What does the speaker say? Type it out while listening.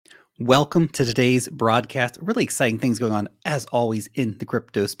Welcome to today's broadcast. Really exciting things going on, as always, in the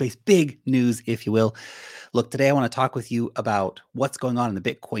crypto space. Big news, if you will. Look, today I want to talk with you about what's going on in the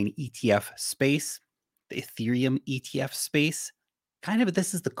Bitcoin ETF space, the Ethereum ETF space.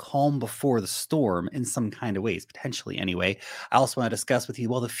 This is the calm before the storm in some kind of ways, potentially anyway. I also want to discuss with you,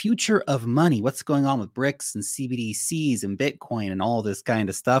 the future of money, what's going on with BRICS and CBDCs and Bitcoin and all this kind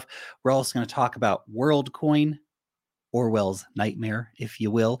of stuff. We're also going to talk about WorldCoin, Orwell's nightmare, if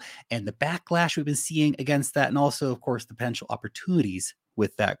you will, and the backlash we've been seeing against that, and also, of course, the potential opportunities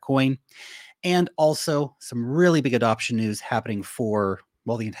with that coin, and also some really big adoption news happening for,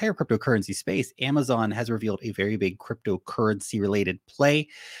 the entire cryptocurrency space. Amazon has revealed a very big cryptocurrency related play.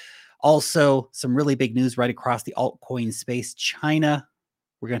 Also, some really big news right across the altcoin space. China,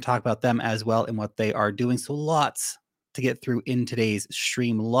 we're going to talk about them as well and what they are doing. So lots to get through in today's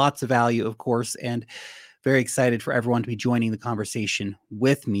stream. Lots of value, of course, and very excited for everyone to be joining the conversation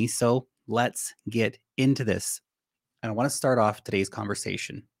with me. So let's get into this. And I want to start off today's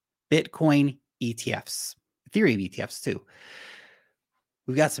conversation. Bitcoin ETFs, Ethereum ETFs too.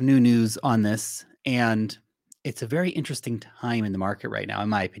 We've got some new news on this, and it's a very interesting time in the market right now, in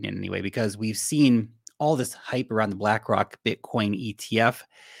my opinion anyway, because we've seen all this hype around the BlackRock Bitcoin ETF,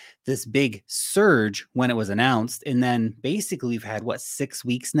 this big surge when it was announced. And then basically we've had 6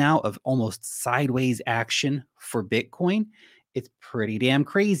 weeks now of almost sideways action for Bitcoin. It's pretty damn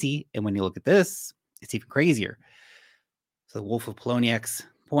crazy. And when you look at this, it's even crazier. So the Wolf of Poloniex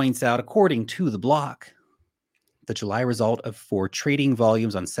points out, according to the block, the July result for trading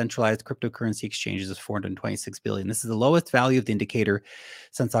volumes on centralized cryptocurrency exchanges is 426 billion. This is the lowest value of the indicator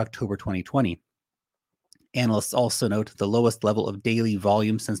since October 2020. Analysts also note the lowest level of daily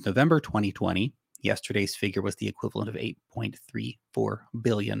volume since November 2020. Yesterday's figure was the equivalent of $8.34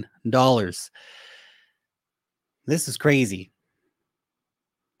 billion. This is crazy.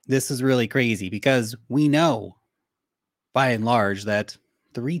 This is really crazy because we know, by and large, that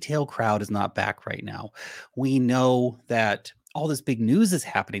the retail crowd is not back right now. We know that all this big news is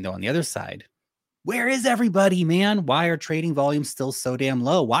happening, though, on the other side. Where is everybody, man? Why are trading volumes still so damn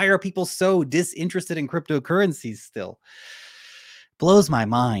low? Why are people so disinterested in cryptocurrencies still? Blows my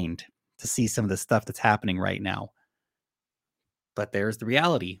mind to see some of the stuff that's happening right now. But there's the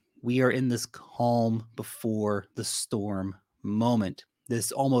reality. We are in this calm before the storm moment.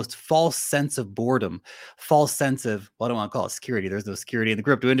 This almost false sense of boredom, false sense of, I don't want to call it security. There's no security in the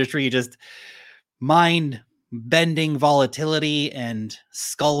crypto industry. Just mind bending volatility and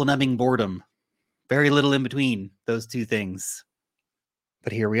skull numbing boredom. Very little in between those two things.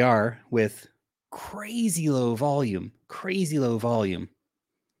 But here we are with crazy low volume.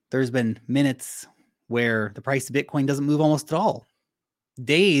 There's been minutes where the price of Bitcoin doesn't move almost at all.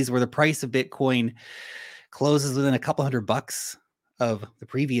 Days where the price of Bitcoin closes within a couple $100 of the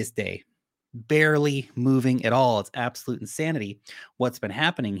previous day. Barely moving at all. It's absolute insanity what's been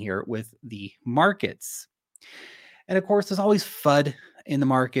happening here with the markets. And of course, there's always FUD in the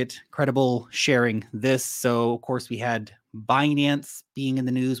market, credible sharing this. So, of course, we had Binance being in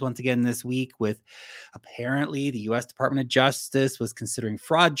the news once again this week with apparently the U.S. Department of Justice was considering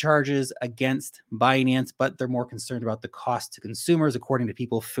fraud charges against Binance, but they're more concerned about the cost to consumers, according to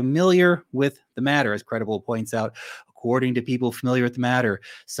people familiar with the matter, as Credible points out. According to people familiar with the matter,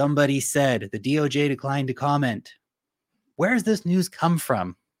 somebody said the DOJ declined to comment. Where does this news come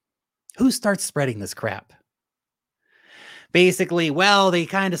from? Who starts spreading this crap? Basically, they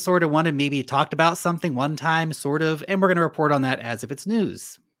kind of sort of wanted, maybe talked about something one time, sort of, and we're going to report on that as if it's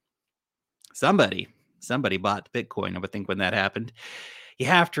news. Somebody bought Bitcoin, I would think, when that happened. You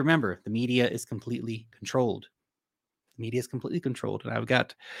have to remember, the media is completely controlled. And I've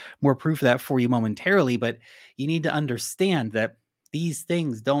got more proof of that for you momentarily, but you need to understand that these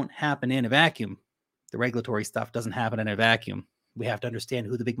things don't happen in a vacuum. The regulatory stuff doesn't happen in a vacuum. We have to understand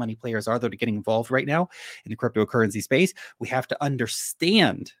who the big money players are that are getting involved right now in the cryptocurrency space. We have to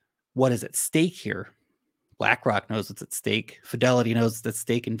understand what is at stake here. BlackRock knows what's at stake. Fidelity knows what's at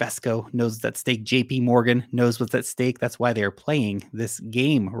stake. Invesco knows what's at stake. JP Morgan knows what's at stake. That's why they are playing this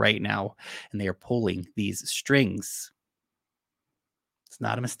game right now, and they are pulling these strings. It's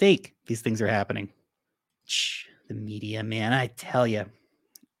not a mistake. These things are happening. The media, man, I tell you.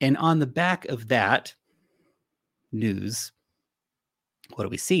 And on the back of that news, what do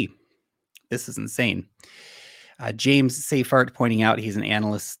we see? This is insane. James Seyfarth pointing out, he's an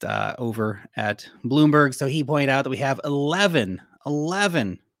analyst over at Bloomberg. So he pointed out that we have 11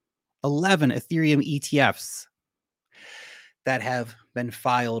 Ethereum ETFs that have been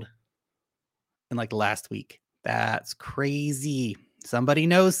filed in the last week. That's crazy. Somebody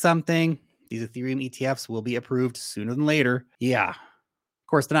knows something. These Ethereum ETFs will be approved sooner than later. Yeah.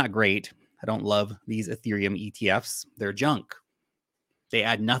 course, they're not great. I don't love these Ethereum ETFs. They're junk. They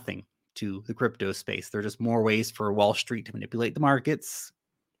add nothing to the crypto space. They're just more ways for Wall Street to manipulate the markets.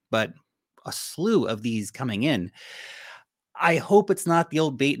 But a slew of these coming in. I hope it's not the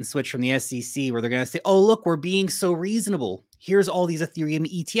old bait and switch from the SEC where they're going to say, oh, look, we're being so reasonable. Here's all these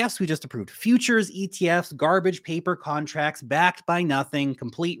Ethereum ETFs we just approved. Futures ETFs, garbage paper contracts, backed by nothing,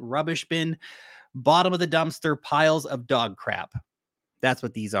 complete rubbish bin, bottom of the dumpster piles of dog crap. That's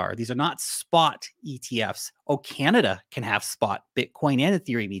what these are. These are not spot ETFs. Oh, Canada can have spot Bitcoin and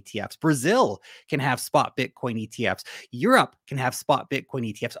Ethereum ETFs. Brazil can have spot Bitcoin ETFs. Europe can have spot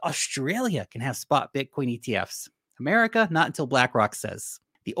Bitcoin ETFs. Australia can have spot Bitcoin ETFs. America, not until BlackRock says.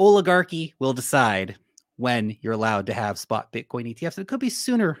 The oligarchy will decide when you're allowed to have spot Bitcoin ETFs. It could be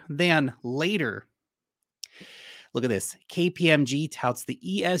sooner than later. Look at this. KPMG touts the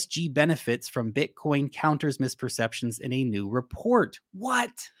ESG benefits from Bitcoin counters misperceptions in a new report.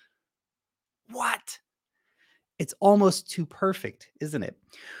 What? It's almost too perfect, isn't it?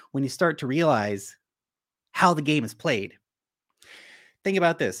 When you start to realize how the game is played. Think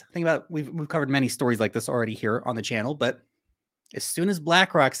about this. We've covered many stories like this already here on the channel, but as soon as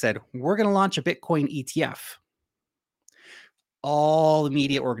BlackRock said, we're going to launch a Bitcoin ETF, all the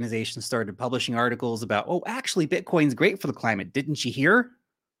media organizations started publishing articles about, oh, actually, Bitcoin's great for the climate. Didn't you hear?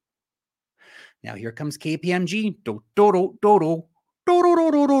 Now here comes KPMG. Oh,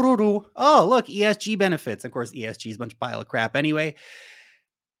 look, ESG benefits. Of course, ESG is a bunch of pile of crap anyway.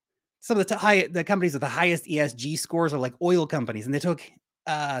 Some of the companies with the highest ESG scores are like oil companies, and they took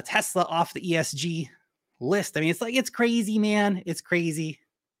Tesla off the ESG list. I mean, it's crazy, man. It's crazy.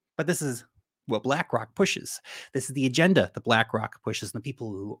 But this is what BlackRock pushes. This is the agenda that BlackRock pushes, and the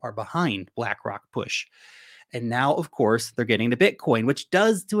people who are behind BlackRock push. And now, of course, they're getting to Bitcoin, which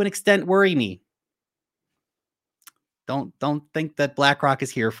does, to an extent, worry me. Don't think that BlackRock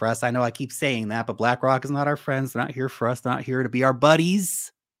is here for us. I know I keep saying that, but BlackRock is not our friends. They're not here for us. They're not here to be our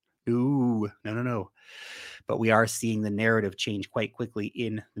buddies. Ooh, no. But we are seeing the narrative change quite quickly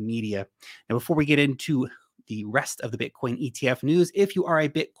in the media. Now, before we get into the rest of the Bitcoin ETF news, if you are a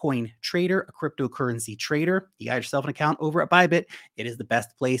Bitcoin trader, a cryptocurrency trader, you got yourself an account over at Bybit. It is the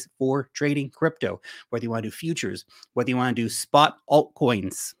best place for trading crypto. Whether you want to do futures, whether you want to do spot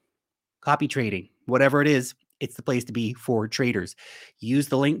altcoins, copy trading, whatever it is, it's the place to be for traders. Use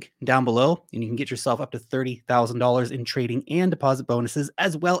the link down below and you can get yourself up to $30,000 in trading and deposit bonuses,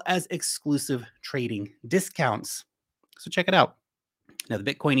 as well as exclusive trading discounts. So check it out. Now, the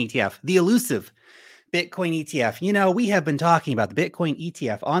Bitcoin ETF, the elusive Bitcoin ETF. You know, we have been talking about the Bitcoin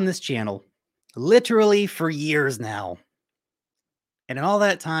ETF on this channel literally for years now. And in all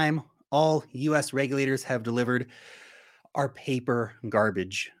that time, all US regulators have delivered are paper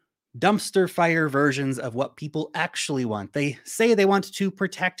garbage. Dumpster fire versions of what people actually want. They say they want to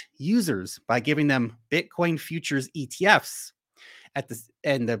protect users by giving them Bitcoin futures ETFs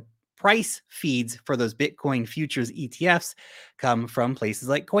and the price feeds for those Bitcoin futures ETFs come from places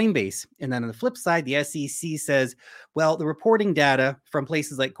like Coinbase. And then on the flip side, the SEC says, well, the reporting data from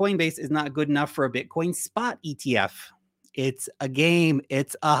places like Coinbase is not good enough for a Bitcoin spot ETF. It's a game,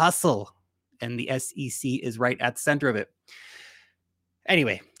 it's a hustle. And the SEC is right at the center of it.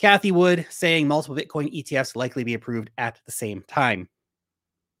 Anyway, Cathie Wood saying multiple Bitcoin ETFs likely be approved at the same time.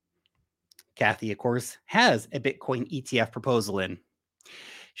 Cathie, of course, has a Bitcoin ETF proposal in.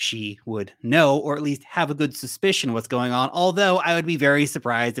 She would know, or at least have a good suspicion what's going on, although I would be very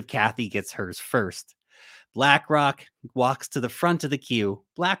surprised if Cathie gets hers first. BlackRock walks to the front of the queue.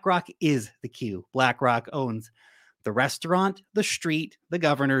 BlackRock is the queue. BlackRock owns the restaurant, the street, the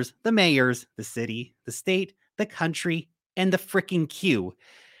governors, the mayors, the city, the state, the country, and the freaking queue.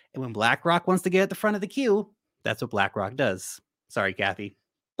 And when BlackRock wants to get at the front of the queue, that's what BlackRock does. Sorry, Cathie.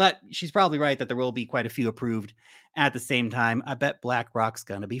 But she's probably right that there will be quite a few approved at the same time. I bet BlackRock's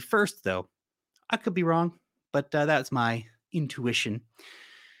going to be first, though. I could be wrong, but that's my intuition.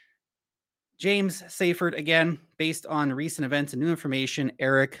 James Seyfert, again, based on recent events and new information,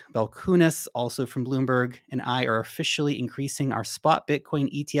 Eric Balkunas, also from Bloomberg, and I are officially increasing our spot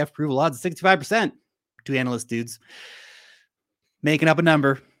Bitcoin ETF approval odds to 65%. Two analyst dudes. Making up a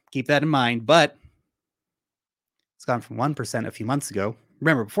number. Keep that in mind. But it's gone from 1% a few months ago.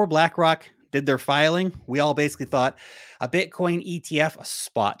 Remember, before BlackRock did their filing, we all basically thought a Bitcoin ETF, a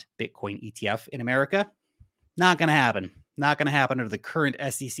spot Bitcoin ETF in America, not going to happen. Not going to happen under the current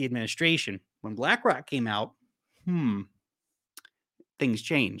SEC administration. When BlackRock came out, things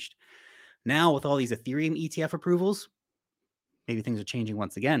changed. Now, with all these Ethereum ETF approvals, maybe things are changing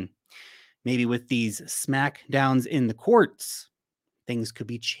once again. Maybe with these smackdowns in the courts, things could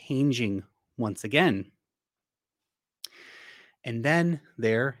be changing once again. And then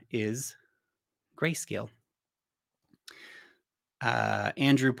there is Grayscale.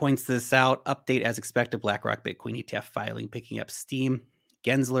 Andrew points this out. Update as expected. BlackRock Bitcoin ETF filing picking up steam.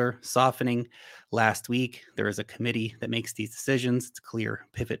 Gensler softening. Last week, there is a committee that makes these decisions. It's a clear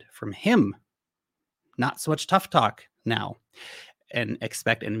pivot from him. Not so much tough talk now, and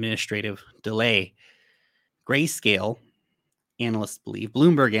expect an administrative delay. Grayscale analysts believe,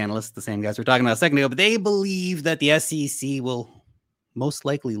 Bloomberg analysts, the same guys we were talking about a second ago, but they believe that the SEC will most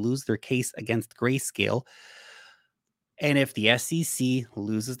likely lose their case against Grayscale. And if the SEC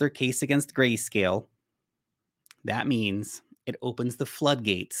loses their case against Grayscale, that means it opens the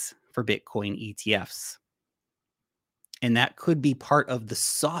floodgates for Bitcoin ETFs. And that could be part of the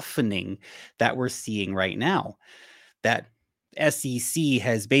softening that we're seeing right now. That SEC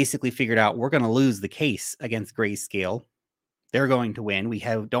has basically figured out we're going to lose the case against Grayscale. They're going to win. We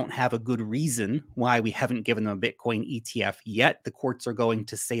don't have a good reason why we haven't given them a Bitcoin ETF yet. The courts are going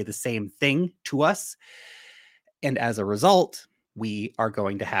to say the same thing to us. And as a result, we are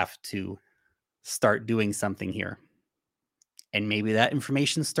going to have to start doing something here. And maybe that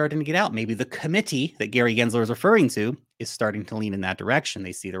information is starting to get out. Maybe the committee that Gary Gensler is referring to is starting to lean in that direction.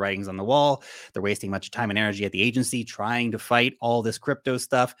 They see the writings on the wall. They're wasting much time and energy at the agency trying to fight all this crypto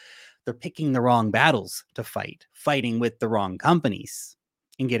stuff. They're picking the wrong battles to fight, fighting with the wrong companies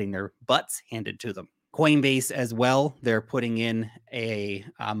and getting their butts handed to them. Coinbase as well, they're putting in a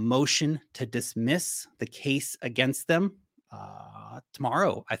motion to dismiss the case against them.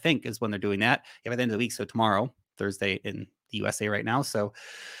 Tomorrow, I think, is when they're doing that. Yeah, by the end of the week, so tomorrow, Thursday in the USA right now. So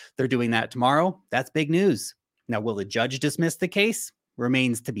they're doing that tomorrow. That's big news. Now, will the judge dismiss the case?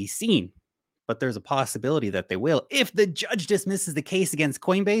 Remains to be seen. But there's a possibility that they will. If the judge dismisses the case against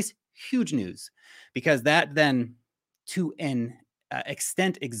Coinbase, huge news, because that then to an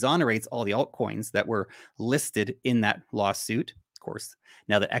extent exonerates all the altcoins that were listed in that lawsuit. Of course,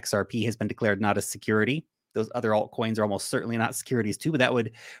 now that XRP has been declared not a security, those other altcoins are almost certainly not securities too, but that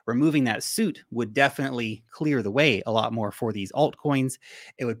would, removing that suit would definitely clear the way a lot more for these altcoins.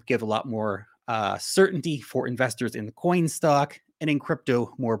 It would give a lot more certainty for investors in the coin stock and in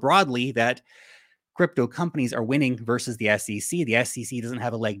crypto more broadly, that crypto companies are winning versus the SEC. The SEC doesn't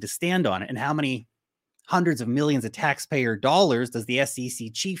have a leg to stand on. And how many hundreds of millions of taxpayer dollars does the SEC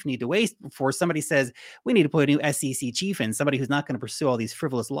chief need to waste before somebody says, we need to put a new SEC chief in, somebody who's not going to pursue all these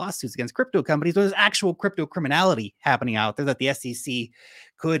frivolous lawsuits against crypto companies, but there's actual crypto criminality happening out there that the SEC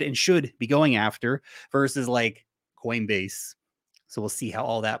could and should be going after versus like Coinbase. So we'll see how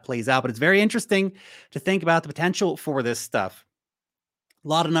all that plays out. But it's very interesting to think about the potential for this stuff. A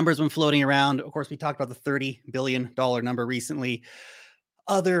lot of numbers been floating around. Of course, we talked about the $30 billion number recently.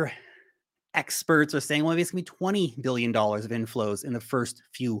 Other experts are saying, well, maybe it's going to be $20 billion of inflows in the first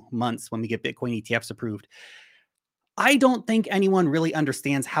few months when we get Bitcoin ETFs approved. I don't think anyone really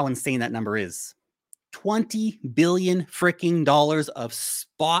understands how insane that number is. $20 billion freaking dollars of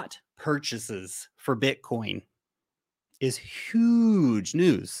spot purchases for Bitcoin is huge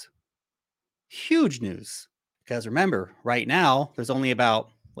news. Huge news. Because remember, right now, there's only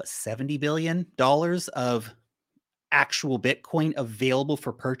about, $70 billion of actual Bitcoin available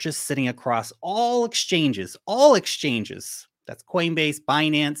for purchase sitting across all exchanges. That's Coinbase,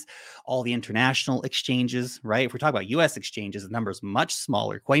 Binance, all the international exchanges, right? If we're talking about US exchanges, the number is much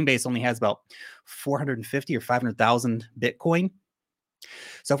smaller. Coinbase only has about 450 or 500,000 Bitcoin.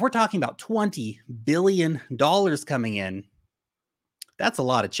 So if we're talking about $20 billion coming in, that's a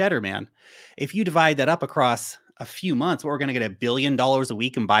lot of cheddar, man. If you divide that up across a few months, we're going to get $1 billion a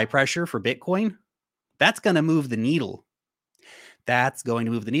week in buy pressure for Bitcoin. That's going to move the needle. That's going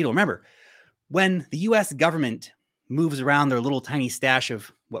to move the needle. Remember, when the US government moves around their little tiny stash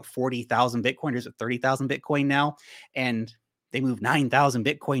of 40,000 Bitcoin, or is it 30,000 Bitcoin now? And they move 9,000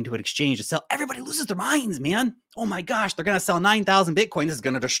 Bitcoin to an exchange to sell. Everybody loses their minds, man. Oh my gosh, they're going to sell 9,000 Bitcoin. This is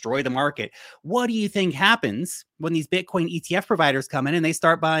going to destroy the market. What do you think happens when these Bitcoin ETF providers come in and they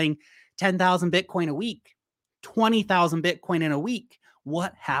start buying 10,000 Bitcoin a week, 20,000 Bitcoin in a week?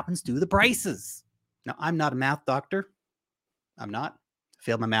 What happens to the prices? Now, I'm not a math doctor. I'm not.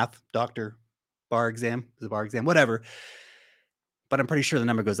 Failed my math doctor bar exam, whatever. But I'm pretty sure the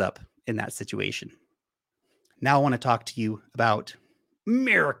number goes up in that situation. Now I want to talk to you about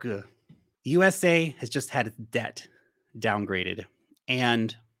America. USA has just had its debt downgraded.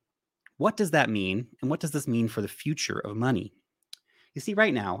 And what does that mean? And what does this mean for the future of money? You see,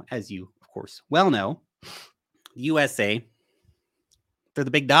 right now, as you, of course, well know, the USA, they're the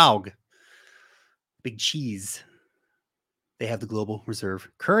big dog, big cheese. They have the global reserve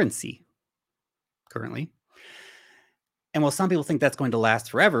currency currently. And while some people think that's going to last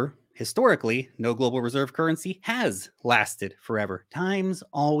forever, historically, no global reserve currency has lasted forever. Times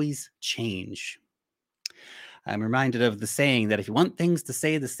always change. I'm reminded of the saying that if you want things to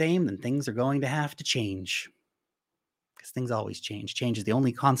stay the same, then things are going to have to change. Because things always change. Change is the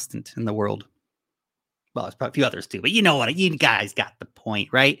only constant in the world. Well, there's probably a few others too, but you know what? You guys got the point,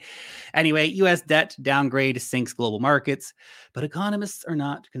 right? Anyway, US debt downgrade sinks global markets, but economists are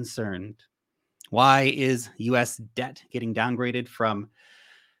not concerned. Why is US debt getting downgraded from,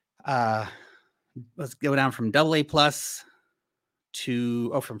 let's go down from AA plus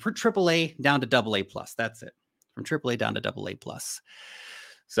from AAA down to AA plus. That's it. From AAA down to AA plus.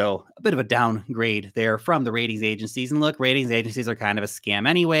 So a bit of a downgrade there from the ratings agencies. And look, ratings agencies are kind of a scam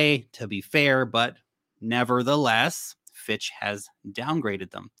anyway, to be fair, but nevertheless, Fitch has downgraded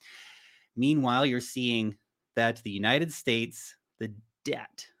them. Meanwhile, you're seeing that the United States, the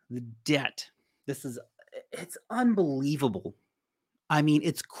debt, it's unbelievable. I mean,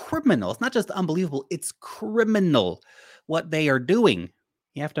 it's criminal. It's not just unbelievable, it's criminal what they are doing.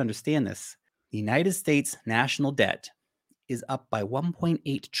 You have to understand this. The United States national debt is up by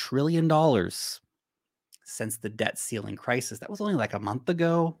 $1.8 trillion since the debt ceiling crisis. That was only like a month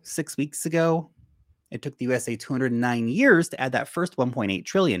ago, 6 weeks ago. It took the USA 209 years to add that first 1.8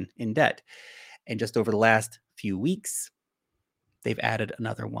 trillion in debt. And just over the last few weeks, they've added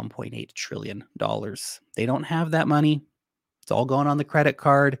another $1.8 trillion. They don't have that money. It's all going on the credit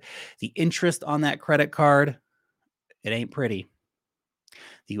card. The interest on that credit card, it ain't pretty.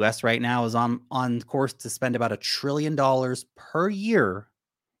 The US right now is on course to spend about $1 trillion per year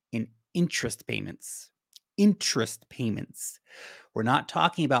in interest payments. Interest payments. We're not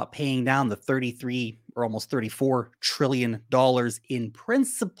talking about paying down the 33 or almost $34 trillion in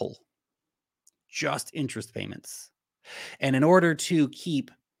principal, just interest payments. And in order to keep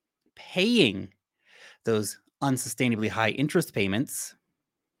paying those unsustainably high interest payments,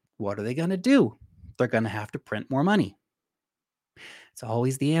 what are they going to do? They're going to have to print more money. It's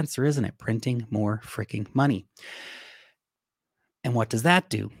always the answer, isn't it? Printing more freaking money. And what does that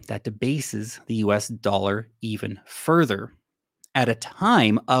do? That debases the US dollar even further at a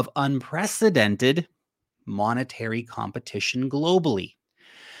time of unprecedented monetary competition globally.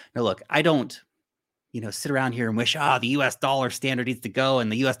 Now, look, I don't, sit around here and wish, the US dollar standard needs to go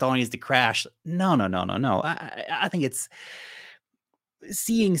and the US dollar needs to crash. No. I think it's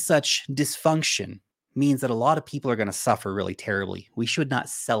seeing such dysfunction means that a lot of people are going to suffer really terribly. We should not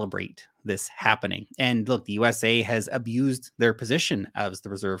celebrate this happening. And look, the USA has abused their position as the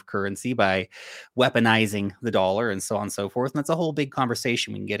reserve currency by weaponizing the dollar and so on and so forth. And that's a whole big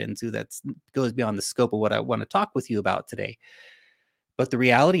conversation we can get into that goes beyond the scope of what I want to talk with you about today. But the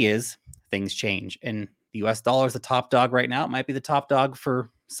reality is things change. And the US dollar is the top dog right now. It might be the top dog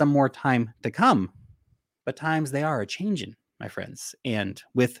for some more time to come. But times they are a-changing, my friends. And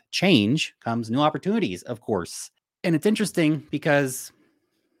with change comes new opportunities, of course. And it's interesting because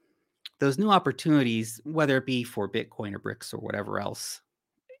those new opportunities, whether it be for Bitcoin or BRICS or whatever else,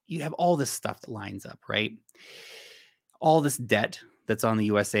 you have all this stuff that lines up, right? All this debt that's on the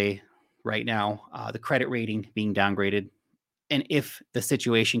USA right now, the credit rating being downgraded. And if the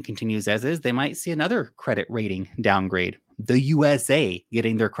situation continues as is, they might see another credit rating downgrade. The USA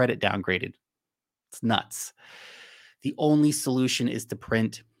getting their credit downgraded. It's nuts. The only solution is to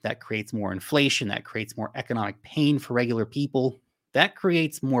print. That creates more inflation. That creates more economic pain for regular people. That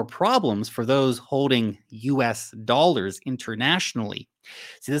creates more problems for those holding US dollars internationally.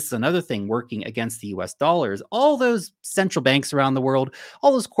 See, this is another thing working against the US dollars. All those central banks around the world,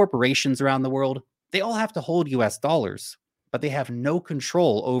 all those corporations around the world, they all have to hold US dollars, but they have no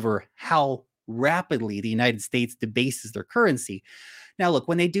control over how rapidly the United States debases their currency. Now, look,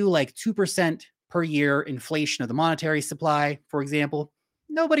 when they do like 2% per year inflation of the monetary supply, for example,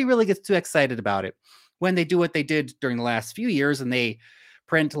 nobody really gets too excited about it. When they do what they did during the last few years and they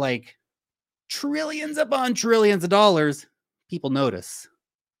print like trillions upon trillions of dollars, people notice.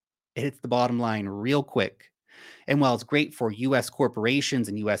 It hits the bottom line real quick. And while it's great for US corporations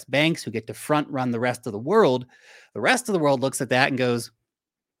and US banks who get to front run the rest of the world looks at that and goes,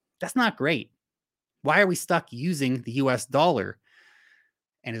 that's not great. Why are we stuck using the US dollar?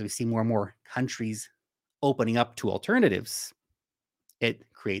 And as we see more and more countries opening up to alternatives, it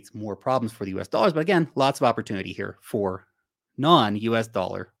creates more problems for the US dollars. But again, lots of opportunity here for non-US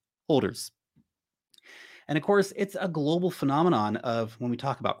dollar holders. And of course, it's a global phenomenon of when we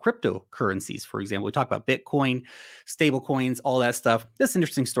talk about cryptocurrencies, for example, we talk about Bitcoin, stable coins, all that stuff. This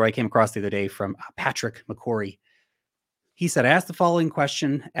interesting story I came across the other day from Patrick McCory. He said, I asked the following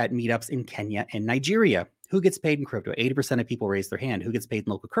question at meetups in Kenya and Nigeria. Who gets paid in crypto? 80% of people raise their hand. Who gets paid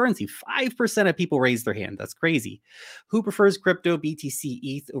in local currency? 5% of people raise their hand. That's crazy. Who prefers crypto, BTC,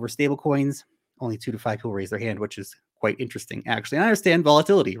 ETH over stablecoins? Only 2 to 5 people raise their hand, which is quite interesting, actually. And I understand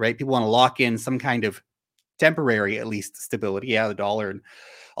volatility, right? People want to lock in some kind of temporary, at least, stability. Yeah, the dollar and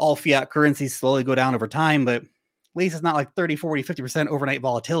all fiat currencies slowly go down over time, but at least it's not like 30, 40, 50% overnight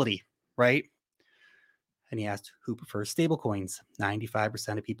volatility, right? And he asked who prefers stablecoins.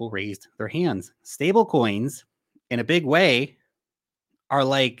 95% of people raised their hands. Stablecoins, in a big way, are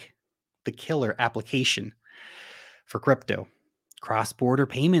like the killer application for crypto. Cross-border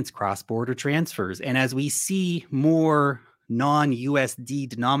payments, cross-border transfers. And as we see more non-USD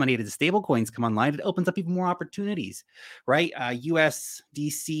denominated stablecoins come online, it opens up even more opportunities, right?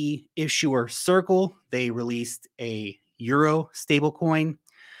 USDC issuer Circle, they released a Euro stablecoin.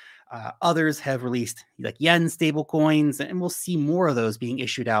 Others have released like yen stablecoins, and we'll see more of those being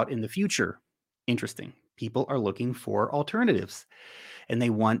issued out in the future. Interesting. People are looking for alternatives, and they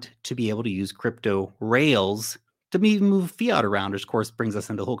want to be able to use crypto rails to move fiat around, which of course brings us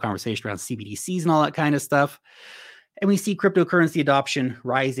into the whole conversation around CBDCs and all that kind of stuff. And we see cryptocurrency adoption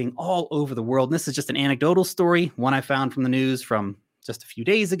rising all over the world. And this is just an anecdotal story, one I found from the news from just a few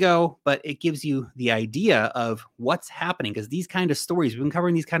days ago, but it gives you the idea of what's happening, because these kind of stories, we've been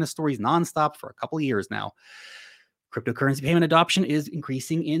covering these kind of stories nonstop for a couple of years now. Cryptocurrency payment adoption is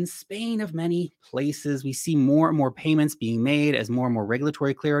increasing in Spain of many places. We see more and more payments being made as more and more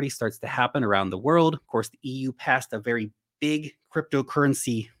regulatory clarity starts to happen around the world. Of course, the EU passed a very big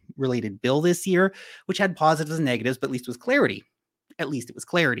cryptocurrency related bill this year, which had positives and negatives, but at least it was clarity. At least it was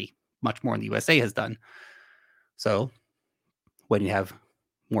clarity, much more than the USA has done. So when you have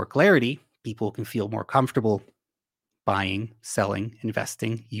more clarity, people can feel more comfortable buying, selling,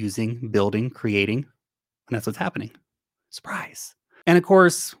 investing, using, building, creating. And that's what's happening. Surprise. And of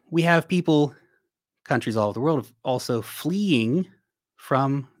course, we have people, countries all over the world, also fleeing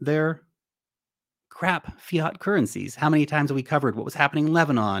from their crap fiat currencies. How many times have we covered what was happening in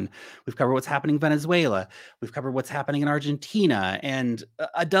Lebanon? We've covered what's happening in Venezuela. We've covered what's happening in Argentina and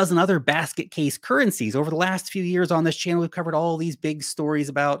a dozen other basket case currencies. Over the last few years on this channel, we've covered all these big stories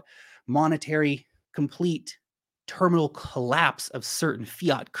about monetary complete terminal collapse of certain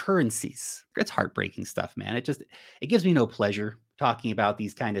fiat currencies. It's heartbreaking stuff, man. It gives me no pleasure talking about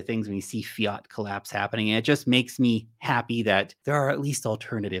these kind of things when you see fiat collapse happening. And it just makes me happy that there are at least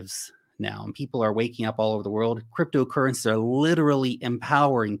alternatives now, and people are waking up all over the world. Cryptocurrencies are literally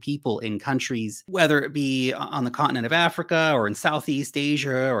empowering people in countries, whether it be on the continent of Africa or in Southeast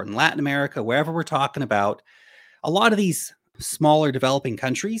Asia or in Latin America, wherever we're talking about. A lot of these smaller developing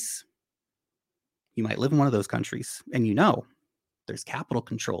countries, you might live in one of those countries, and there's capital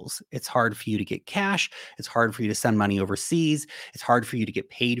controls. It's hard for you to get cash. It's hard for you to send money overseas. It's hard for you to get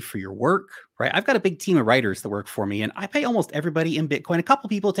paid for your work, right? I've got a big team of writers that work for me, and I pay almost everybody in Bitcoin. A couple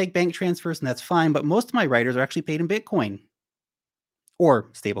people take bank transfers, and that's fine, but most of my writers are actually paid in Bitcoin or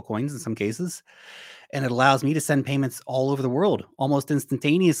stable coins in some cases. And it allows me to send payments all over the world almost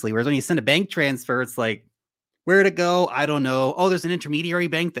instantaneously. Whereas when you send a bank transfer, it's like, where'd it go? I don't know. Oh, there's an intermediary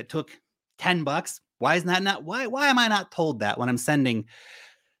bank that took $10. Why isn't that not? Why am I not told that when I'm sending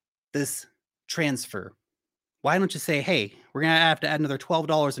this transfer? Why don't you say, hey, we're going to have to add another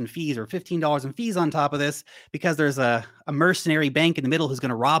 $12 in fees or $15 in fees on top of this because there's a mercenary bank in the middle who's going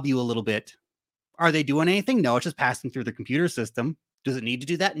to rob you a little bit. Are they doing anything? No, it's just passing through the computer system. Does it need to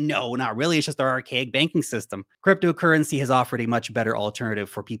do that? No, not really. It's just our archaic banking system. Cryptocurrency has offered a much better alternative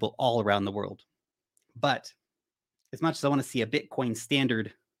for people all around the world. But as much as I want to see a Bitcoin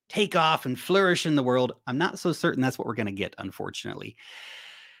standard take off and flourish in the world, I'm not so certain that's what we're going to get, unfortunately.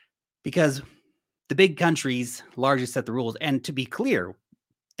 Because the big countries largely set the rules. And to be clear,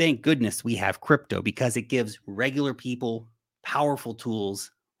 thank goodness we have crypto, because it gives regular people powerful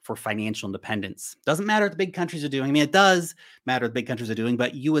tools for financial independence. Doesn't matter what the big countries are doing. I mean, it does matter what the big countries are doing,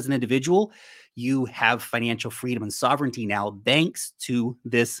 but you as an individual, you have financial freedom and sovereignty now thanks to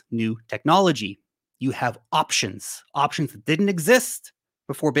this new technology. You have options that didn't exist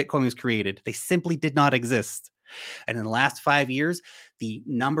before Bitcoin was created. They simply did not exist. And in the last 5 years, the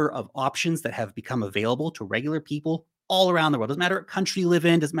number of options that have become available to regular people all around the world, doesn't matter what country you live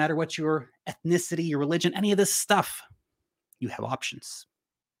in, doesn't matter what your ethnicity, your religion, any of this stuff, you have options.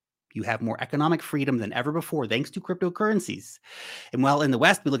 You have more economic freedom than ever before, thanks to cryptocurrencies. And while in the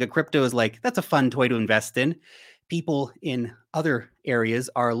West, we look at crypto as like, that's a fun toy to invest in, people in other areas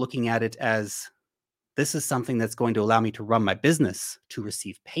are looking at it as, this is something that's going to allow me to run my business, to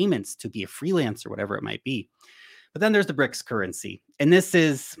receive payments, to be a freelancer, whatever it might be. But then there's the BRICS currency. And this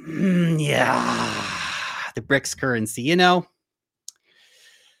is, the BRICS currency.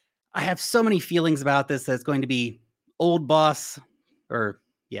 I have so many feelings about this that it's going to be old boss or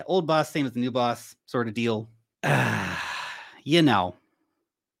yeah, old boss, same as the new boss sort of deal. You know,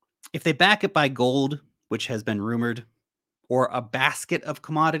 if they back it by gold, which has been rumored, or a basket of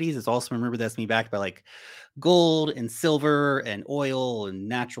commodities, it's also rumored that's me backed by like gold and silver and oil and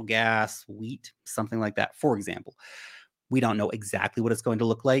natural gas, wheat, something like that. For example, we don't know exactly what it's going to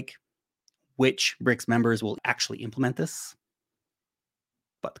look like, which BRICS members will actually implement this,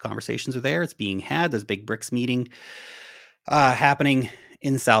 but the conversations are there. It's being had. There's a big BRICS meeting happening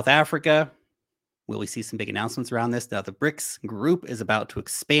in South Africa. Will we see some big announcements around this? Now, the BRICS group is about to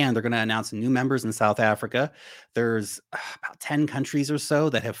expand. They're going to announce new members in South Africa. There's about 10 countries or so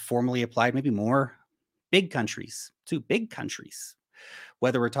that have formally applied, maybe more. Big countries, 2 big countries,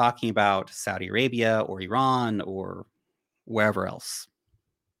 whether we're talking about Saudi Arabia or Iran or wherever else.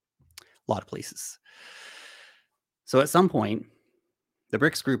 A lot of places. So at some point, the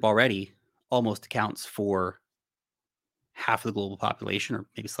BRICS group already almost accounts for half of the global population, or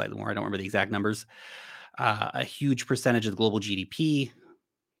maybe slightly more. I don't remember the exact numbers. A huge percentage of the global GDP.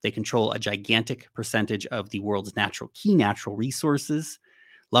 They control a gigantic percentage of the world's key natural resources: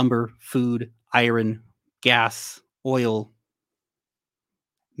 lumber, food, iron, gas, oil,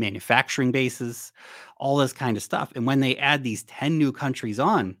 manufacturing bases, all this kind of stuff. And when they add these 10 new countries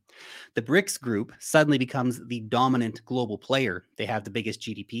on, the BRICS group suddenly becomes the dominant global player. They have the biggest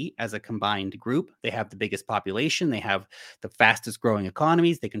GDP as a combined group. They have the biggest population. They have the fastest growing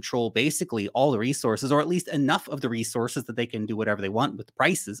economies. They control basically all the resources, or at least enough of the resources that they can do whatever they want with the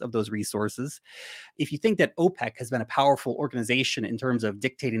prices of those resources. If you think that OPEC has been a powerful organization in terms of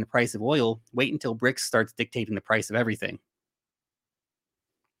dictating the price of oil, wait until BRICS starts dictating the price of everything.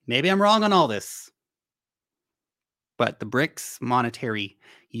 Maybe I'm wrong on all this, but the BRICS monetary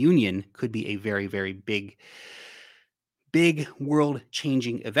union could be a very, very big world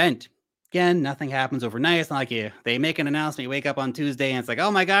changing event. Again, nothing happens overnight. It's not like they make an announcement, you wake up on Tuesday and it's like,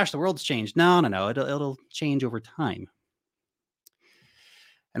 oh my gosh, the world's changed. No. It'll change over time.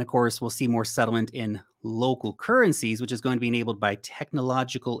 And of course, we'll see more settlement in local currencies, which is going to be enabled by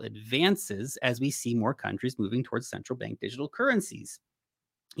technological advances as we see more countries moving towards central bank digital currencies.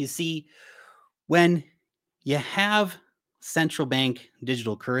 You see, when you have central bank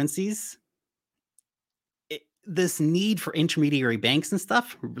digital currencies, this need for intermediary banks and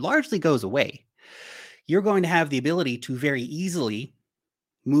stuff largely goes away. You're going to have the ability to very easily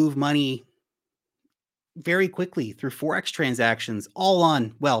move money very quickly through Forex transactions, all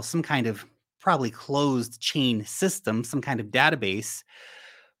on, well, some kind of probably closed chain system, some kind of database,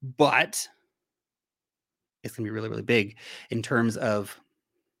 but it's going to be really, really big in terms of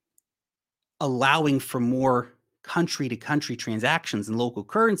allowing for more country to country transactions in local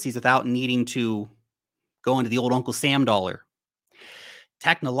currencies without needing to go into the old Uncle Sam dollar.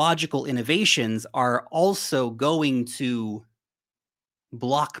 Technological innovations are also going to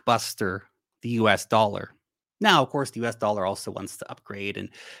blockbuster the US dollar. Now, of course, the US dollar also wants to upgrade and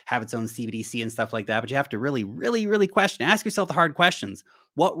have its own CBDC and stuff like that, but you have to really, really, really ask yourself the hard questions.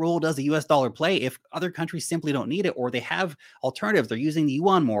 What role does the US dollar play if other countries simply don't need it, or they have alternatives? They're using the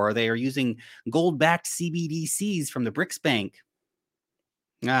yuan more, or they are using gold backed CBDCs from the BRICS Bank.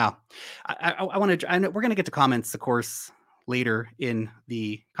 Now, I want to, I know we're going to get to comments, of course, later in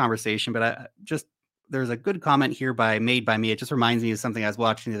the conversation, but there's a good comment here made by me. It just reminds me of something I was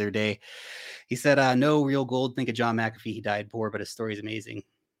watching the other day. He said, no real gold. Think of John McAfee. He died poor, but his story is amazing.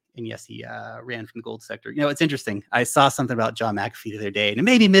 And yes, he ran from the gold sector. You know, it's interesting. I saw something about John McAfee the other day, and it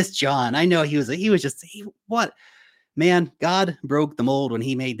made me miss John. I know he was just what man. God broke the mold when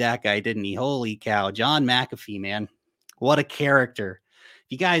he made that guy, didn't he? Holy cow, John McAfee, man, what a character.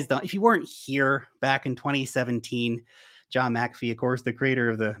 If you weren't here back in 2017, John McAfee, of course, the creator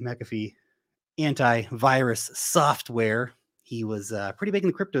of the McAfee antivirus software, he was pretty big in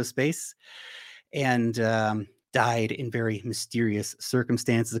the crypto space, and died in very mysterious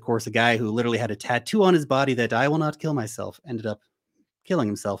circumstances. Of course, a guy who literally had a tattoo on his body that "I will not kill myself" ended up killing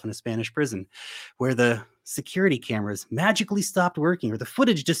himself in a Spanish prison, where the security cameras magically stopped working, or the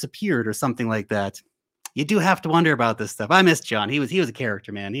footage disappeared, or something like that. You do have to wonder about this stuff. I miss John. He was a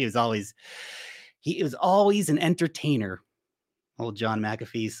character, man. He was always an entertainer, old John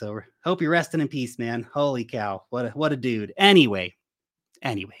McAfee. So hope you're resting in peace, man. Holy cow, what a dude. Anyway,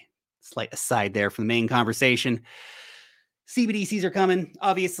 slight aside there from the main conversation. CBDCs are coming,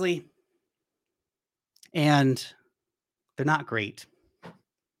 obviously, and they're not great.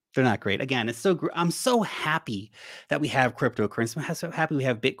 They're not great. Again, I'm so happy that we have cryptocurrency. I'm so happy we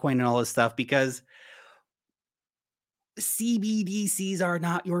have Bitcoin and all this stuff, because CBDCs are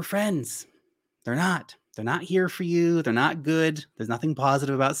not your friends. They're not. They're not here for you. They're not good. There's nothing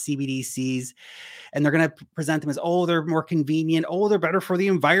positive about CBDCs. And they're going to present them as, oh, they're more convenient. Oh, they're better for the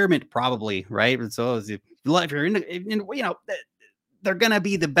environment, probably, right? And so if you're they're going to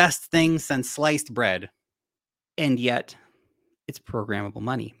be the best thing since sliced bread. And yet it's programmable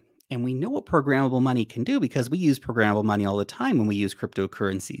money. And we know what programmable money can do because we use programmable money all the time when we use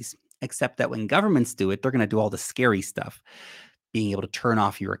cryptocurrencies, except that when governments do it, they're going to do all the scary stuff. Being able to turn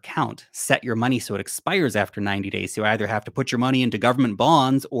off your account, set your money so it expires after 90 days. So you either have to put your money into government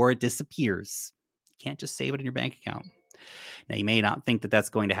bonds or it disappears. You can't just save it in your bank account. Now, you may not think that that's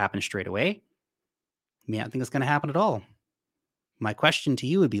going to happen straight away. You may not think it's going to happen at all. My question to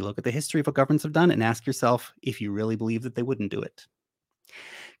you would be, look at the history of what governments have done and ask yourself if you really believe that they wouldn't do it.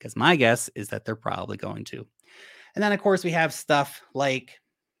 Because my guess is that they're probably going to. And then, of course, we have stuff like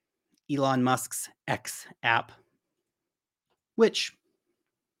Elon Musk's X app, which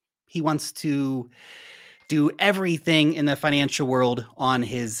he wants to do everything in the financial world on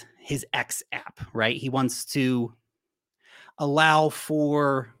his X app, right? He wants to allow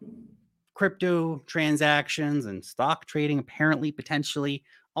for crypto transactions and stock trading, apparently, potentially,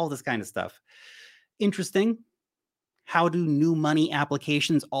 all this kind of stuff. Interesting. How do new money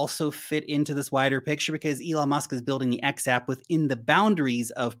applications also fit into this wider picture? Because Elon Musk is building the X app within the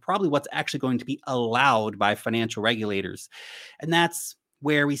boundaries of probably what's actually going to be allowed by financial regulators. And that's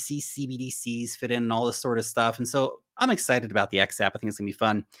where we see CBDCs fit in and all this sort of stuff. And so I'm excited about the X app. I think it's going to be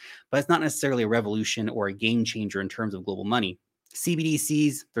fun, but it's not necessarily a revolution or a game changer in terms of global money.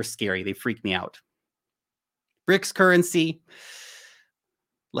 CBDCs, they're scary. They freak me out. BRICS currency,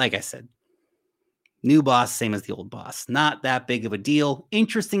 like I said, new boss, same as the old boss. Not that big of a deal.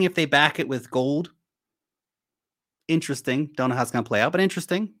 Interesting if they back it with gold. Interesting. Don't know how it's going to play out, but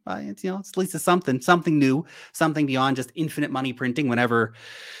interesting. It's at least it's something new, something beyond just infinite money printing whenever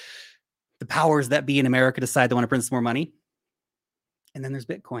the powers that be in America decide they want to print some more money. And then there's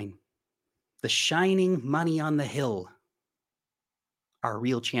Bitcoin, the shining money on the hill, our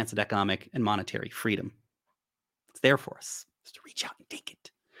real chance at economic and monetary freedom. It's there for us. Just to reach out and take it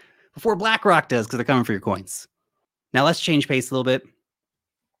before BlackRock does, because they're coming for your coins. Now let's change pace a little bit.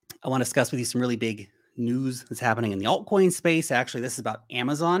 I want to discuss with you some really big news that's happening in the altcoin space. Actually, this is about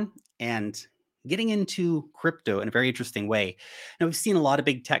Amazon and getting into crypto in a very interesting way. Now, we've seen a lot of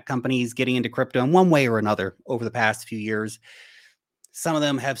big tech companies getting into crypto in one way or another over the past few years. Some of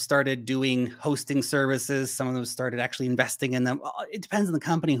them have started doing hosting services. Some of them started actually investing in them. It depends on the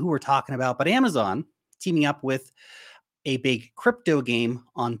company who we're talking about. But Amazon teaming up with a big crypto game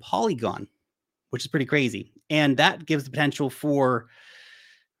on Polygon, which is pretty crazy. And that gives the potential for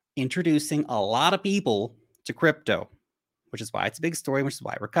introducing a lot of people to crypto, which is why it's a big story, which is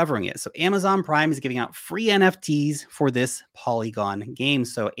why we're covering it. So Amazon Prime is giving out free NFTs for this Polygon game.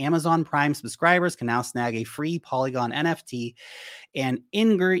 So Amazon Prime subscribers can now snag a free Polygon NFT and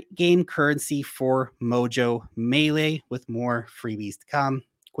in-game currency for Mojo Melee, with more freebies to come.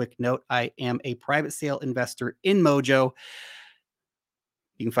 Quick note, I am a private sale investor in Mojo.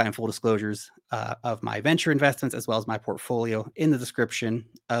 You can find full disclosures of my venture investments as well as my portfolio in the description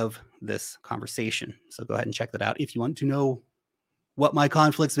of this conversation. So go ahead and check that out if you want to know what my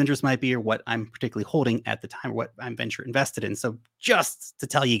conflicts of interest might be or what I'm particularly holding at the time or what I'm venture invested in. So just to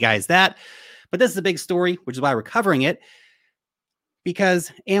tell you guys that. But this is a big story, which is why we're covering it,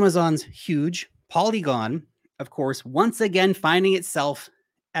 because Amazon's huge. Polygon, of course, once again finding itself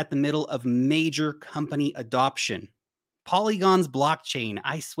at the middle of major company adoption. Polygon's blockchain,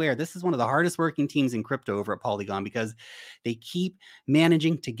 I swear, this is one of the hardest working teams in crypto over at Polygon, because they keep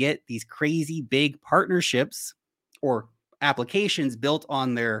managing to get these crazy big partnerships or applications built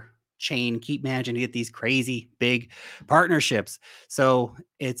on their chain, keep managing to get these crazy big partnerships. So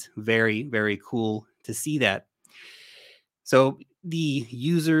it's very, very cool to see that. So the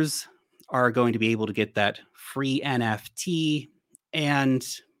users are going to be able to get that free NFT, and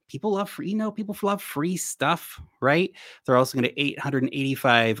people love free, people love free stuff, right? They're also going to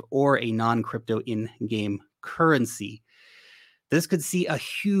 885 or a non-crypto in-game currency. This could see a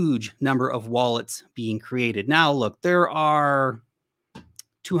huge number of wallets being created. Now, look, there are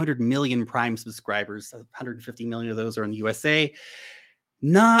 200 million Prime subscribers. 150 million of those are in the USA.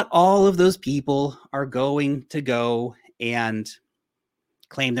 Not all of those people are going to go and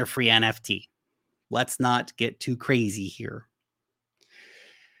claim their free NFT. Let's not get too crazy here.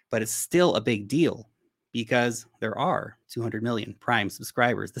 But it's still a big deal because there are 200 million Prime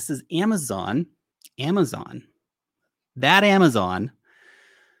subscribers. This is Amazon, that Amazon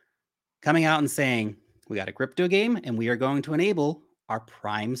coming out and saying, we got a crypto game and we are going to enable our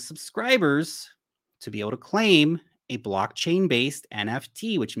Prime subscribers to be able to claim a blockchain-based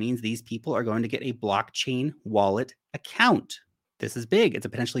NFT, which means these people are going to get a blockchain wallet account. This is big. It's a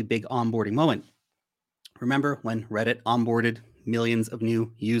potentially big onboarding moment. Remember when Reddit onboarded millions of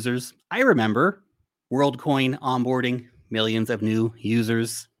new users? I remember WorldCoin onboarding millions of new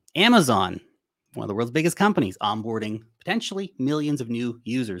users. Amazon, one of the world's biggest companies, onboarding potentially millions of new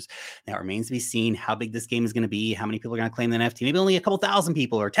users. Now, it remains to be seen how big this game is going to be, how many people are going to claim the NFT. Maybe only a couple thousand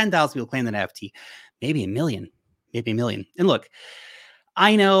people or 10,000 people claim the NFT. Maybe a million. Maybe a million. And look,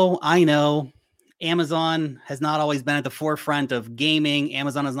 I know. Amazon has not always been at the forefront of gaming.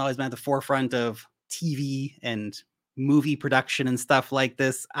 Amazon has not always been at the forefront of TV and movie production and stuff like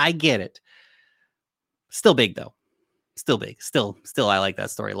this. I get it. Still big though. Still big. Still, I like that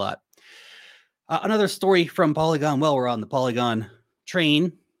story a lot. Another story from Polygon. Well, we're on the Polygon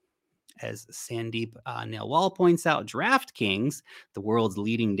train. As Sandeep Nailwal points out, DraftKings, the world's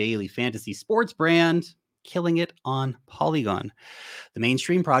leading daily fantasy sports brand, killing it on Polygon. The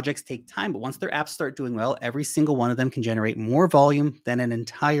mainstream projects take time, but once their apps start doing well, every single one of them can generate more volume than an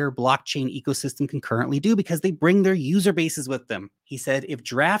entire blockchain ecosystem can currently do because they bring their user bases with them. He said if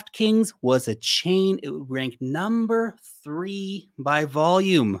DraftKings was a chain, it would rank number 3 by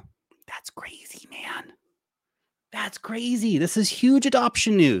volume. That's crazy, man. That's crazy. This is huge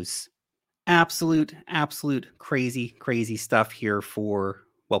adoption news. Absolute crazy stuff here for,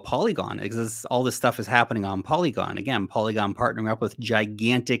 well, Polygon, because all this stuff is happening on Polygon. Again, Polygon partnering up with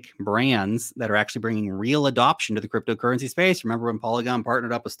gigantic brands that are actually bringing real adoption to the cryptocurrency space. Remember when Polygon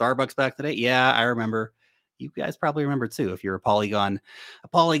partnered up with Starbucks back today? Yeah, I remember. You guys probably remember too if you're a Polygon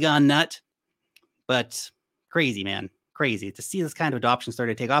nut. But crazy, man. Crazy to see this kind of adoption start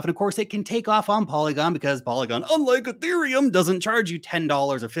to take off. And of course, it can take off on Polygon because Polygon, unlike Ethereum, doesn't charge you $10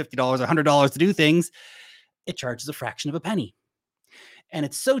 or $50 or $100 to do things. It charges a fraction of a penny. And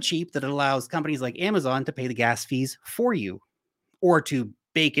it's so cheap that it allows companies like Amazon to pay the gas fees for you or to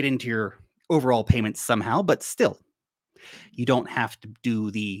bake it into your overall payments somehow. But still, you don't have to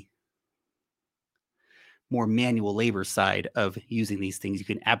do the more manual labor side of using these things. You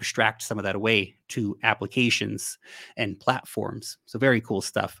can abstract some of that away to applications and platforms. So very cool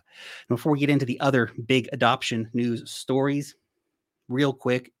stuff. And before we get into the other big adoption news stories, real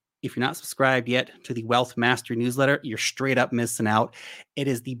quick, if you're not subscribed yet to the Wealth Mastery newsletter, you're straight up missing out. It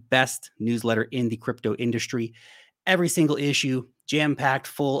is the best newsletter in the crypto industry. Every single issue jam-packed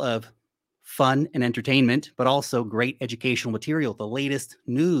full of fun and entertainment, but also great educational material. The latest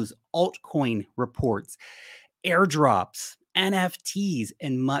news, altcoin reports, airdrops, NFTs,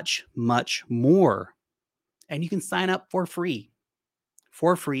 and much more. And you can sign up for free.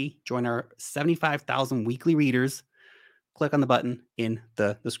 Join our 75,000 weekly readers. Click on the button in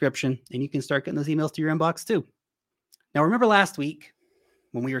the description, and you can start getting those emails to your inbox too. Now, remember last week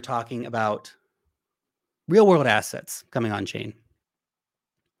when we were talking about real world assets coming on chain?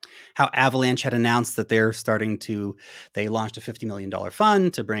 How Avalanche had announced that they launched a $50 million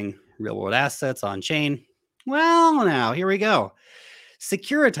fund to bring real world assets on chain. Well, now here we go.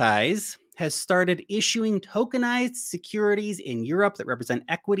 Securitize has started issuing tokenized securities in Europe that represent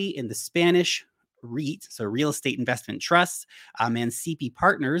equity in the Spanish REIT, so real estate investment trusts, and CP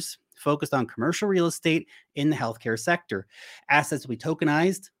Partners focused on commercial real estate in the healthcare sector. Assets will be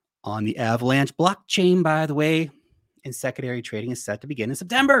tokenized on the Avalanche blockchain, by the way, and secondary trading is set to begin in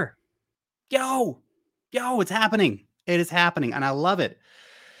September. Yo, it's happening. It is happening, and I love it.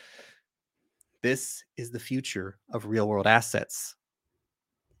 This is the future of real world assets.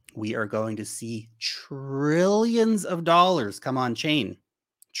 We are going to see trillions of dollars come on chain.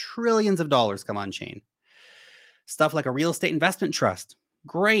 Trillions of dollars come on chain. Stuff like a real estate investment trust.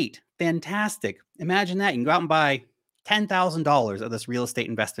 Great. Fantastic. Imagine that. You can go out and buy $10,000 of this real estate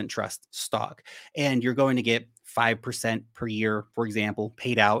investment trust stock, and you're going to get 5% per year, for example,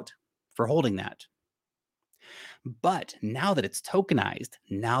 paid out for holding that. But now that it's tokenized,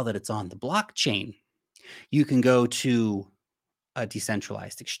 now that it's on the blockchain, you can go to a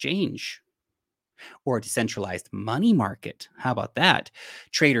decentralized exchange or a decentralized money market. How about that?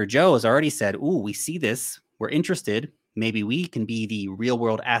 Trader Joe has already said, ooh, we see this. We're interested. Maybe we can be the real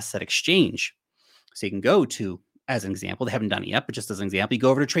world asset exchange. So you can go to, as an example, they haven't done it yet, but just as an example, you go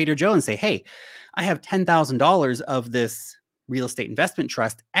over to Trader Joe and say, hey, I have $10,000 of this real estate investment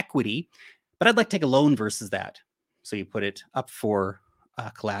trust equity, but I'd like to take a loan versus that. So you put it up for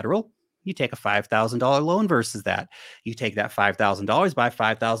collateral. You take a $5,000 loan versus that. You take that $5,000, buy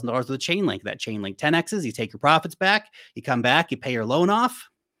 $5,000 with a chain link. That chain link 10x's. You take your profits back. You come back. You pay your loan off.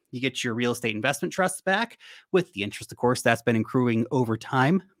 You get your real estate investment trusts back with the interest, of course, that's been accruing over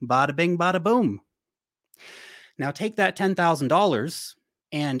time. Bada bing, bada boom. Now take that $10,000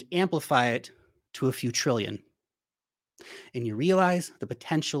 and amplify it to a few trillion. And you realize the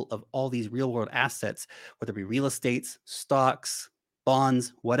potential of all these real world assets, whether it be real estates, stocks,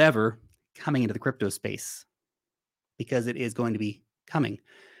 bonds, whatever, coming into the crypto space because it is going to be coming.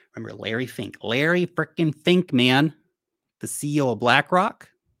 Remember Larry Fink, Larry freaking Fink, man, the CEO of BlackRock.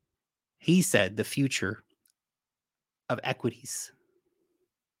 He said the future of equities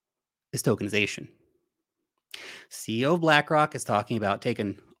is tokenization. CEO of BlackRock is talking about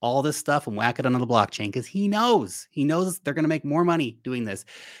taking all this stuff and whack it onto the blockchain because he knows they're going to make more money doing this.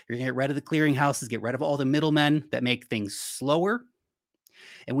 You're going to get rid of the clearinghouses, get rid of all the middlemen that make things slower.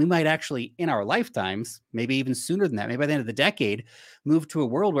 And we might actually, in our lifetimes, maybe even sooner than that, maybe by the end of the decade, move to a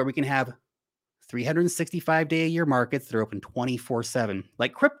world where we can have 365-day-a-year markets that are open 24/7,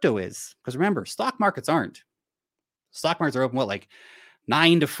 like crypto is. Because remember, stock markets aren't. Stock markets are open, like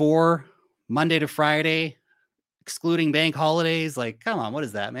 9 to 4, Monday to Friday, excluding bank holidays. Like, come on, what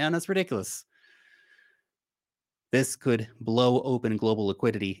is that, man? That's ridiculous. This could blow open global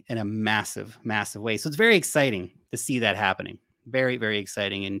liquidity in a massive, massive way. So it's very exciting to see that happening. Very, very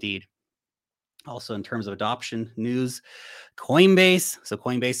exciting indeed. Also, in terms of adoption news, Coinbase. So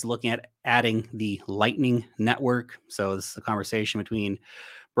Coinbase is looking at adding the Lightning Network. So this is a conversation between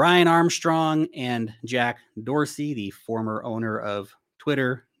Brian Armstrong and Jack Dorsey, the former owner of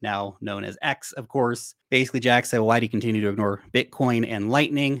Twitter, now known as X, of course. Basically, Jack said, well, why do you continue to ignore Bitcoin and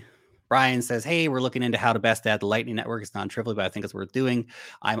Lightning? Brian says, hey, we're looking into how to best add the Lightning Network. It's non-trivial, but I think it's worth doing.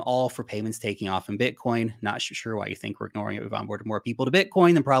 I'm all for payments taking off in Bitcoin. Not sure why you think we're ignoring it. We've onboarded more people to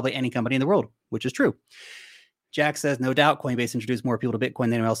Bitcoin than probably any company in the world, which is true. Jack says, no doubt, Coinbase introduced more people to Bitcoin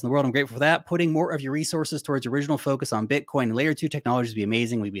than anyone else in the world. I'm grateful for that. Putting more of your resources towards original focus on Bitcoin and layer 2 technologies would be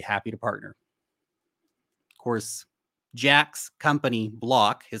amazing. We'd be happy to partner. Of course, Jack's company,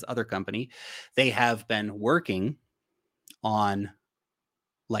 Block, his other company, they have been working on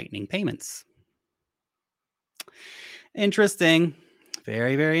Lightning payments. Interesting.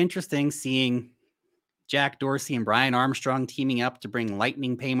 Very, very interesting seeing Jack Dorsey and Brian Armstrong teaming up to bring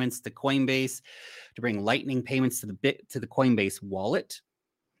Lightning payments to Coinbase, to bring Lightning payments to the Coinbase wallet.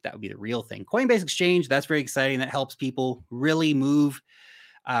 That would be the real thing. Coinbase Exchange, that's very exciting. That helps people really move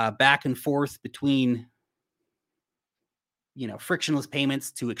back and forth between frictionless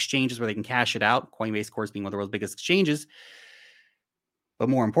payments to exchanges where they can cash it out. Coinbase, of course, being one of the world's biggest exchanges. But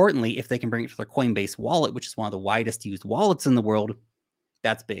more importantly, if they can bring it to their Coinbase wallet, which is one of the widest used wallets in the world,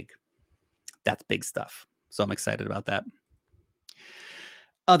 that's big. That's big stuff. So I'm excited about that.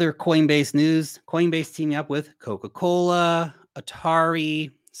 Other Coinbase news, Coinbase teaming up with Coca-Cola,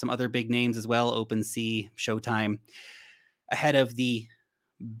 Atari, some other big names as well, OpenSea, Showtime, ahead of the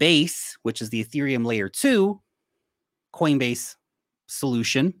Base, which is the Ethereum layer 2 Coinbase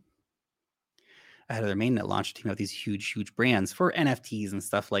solution. Ahead of their mainnet launch, teaming up with these huge, huge brands for NFTs and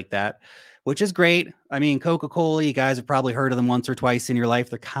stuff like that, which is great. I mean, Coca-Cola, you guys have probably heard of them once or twice in your life.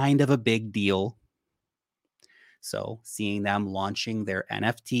 They're kind of a big deal. So seeing them launching their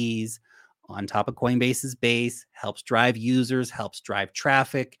NFTs on top of Coinbase's Base helps drive users, helps drive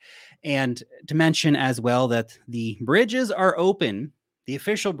traffic. And to mention as well that the bridges are open, the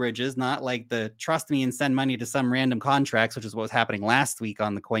official bridges, not like the trust me and send money to some random contracts, which is what was happening last week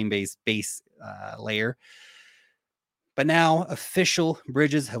on the Coinbase Base layer. But now official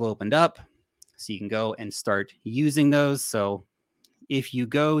bridges have opened up, so you can go and start using those. So if you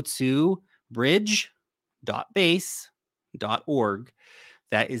go to bridge.base.org,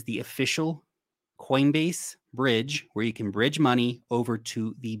 that is the official Coinbase bridge where you can bridge money over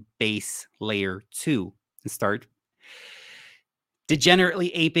to the Base layer 2 and start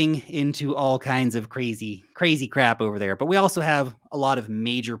degenerately aping into all kinds of crazy crap over there. But we also have a lot of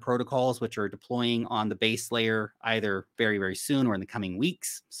major protocols which are deploying on the Base layer either very, very soon or in the coming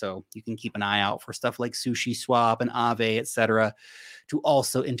weeks. So you can keep an eye out for stuff like SushiSwap and Aave, etc., to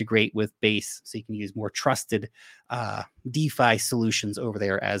also integrate with Base so you can use more trusted DeFi solutions over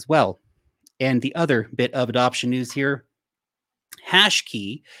there as well. And the other bit of adoption news here,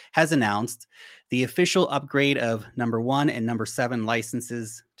 HashKey has announced the official upgrade of number 1 and number 7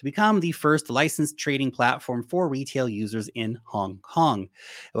 licenses to become the first licensed trading platform for retail users in Hong Kong.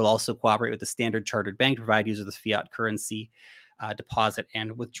 It will also cooperate with the Standard Chartered Bank to provide users with fiat currency deposit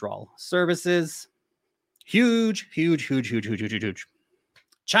and withdrawal services. Huge.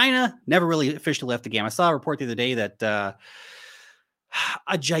 China never really officially left the game. I saw a report the other day that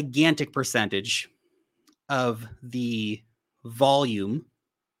a gigantic percentage of the volume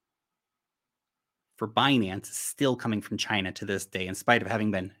for Binance is still coming from China to this day, in spite of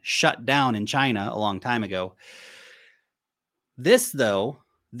having been shut down in China a long time ago. This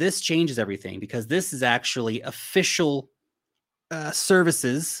changes everything because this is actually official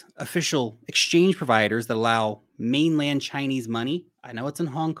services, official exchange providers that allow mainland Chinese money. I know it's in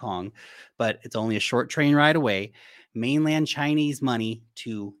Hong Kong, but it's only a short train ride away. Mainland Chinese money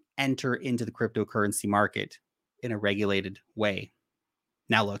to enter into the cryptocurrency market in a regulated way.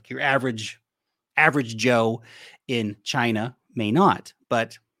 Now, look, your average Joe in China may not,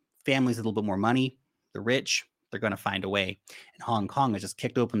 but families with a little bit more money, the rich, they're going to find a way. And Hong Kong has just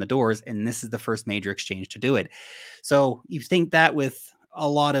kicked open the doors, and this is the first major exchange to do it. So you think that with a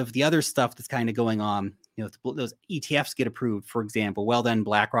lot of the other stuff that's kind of going on, if those ETFs get approved, for example, well, then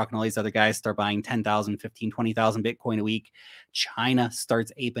BlackRock and all these other guys start buying 10,000, 15, 20,000 Bitcoin a week. China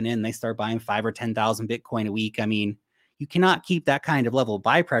starts aping in. They start buying 5 or 10,000 Bitcoin a week. I mean, you cannot keep that kind of level of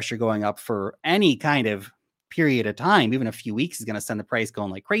buy pressure going up for any kind of period of time. Even a few weeks is going to send the price going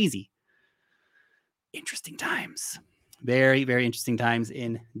like crazy. Interesting times. Very, very interesting times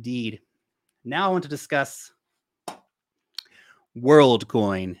indeed. Now I want to discuss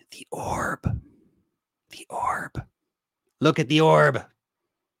WorldCoin, the orb. The orb. Look at the orb.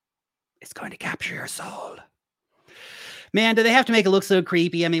 It's going to capture your soul. Man, do they have to make it look so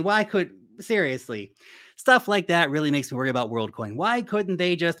creepy? I mean, seriously, stuff like that really makes me worry about WorldCoin. Why couldn't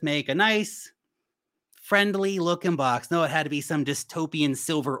they just make a nice, friendly looking box? No, it had to be some dystopian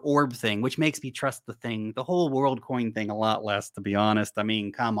silver orb thing, which makes me trust the whole WorldCoin thing a lot less, to be honest. I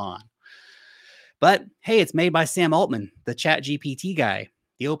mean, come on. But hey, it's made by Sam Altman, the ChatGPT guy,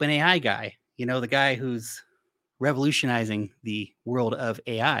 the OpenAI guy, the guy who's revolutionizing the world of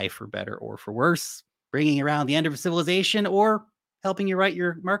AI for better or for worse, bringing around the end of civilization or helping you write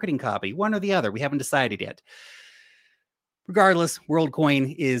your marketing copy, one or the other. We haven't decided yet. Regardless,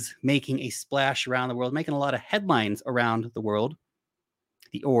 WorldCoin is making a splash around the world, making a lot of headlines around the world.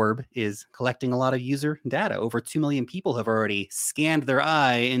 The orb is collecting a lot of user data. Over 2 million people have already scanned their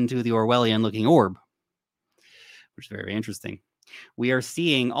eye into the Orwellian-looking orb, which is very interesting. We are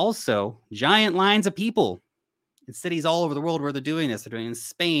seeing also giant lines of people in cities all over the world where they're doing this. They're doing it in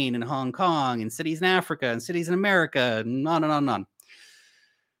Spain and Hong Kong, and cities in Africa, and cities in America, and on and on and on.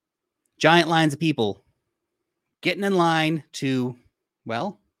 Giant lines of people getting in line to,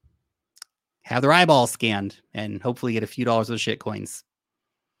 well, have their eyeballs scanned and hopefully get a few dollars of shit coins.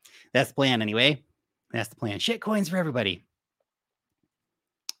 That's the plan anyway. That's the plan. Shit coins for everybody.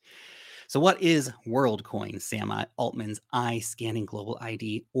 So what is WorldCoin, Sam Altman's eye scanning global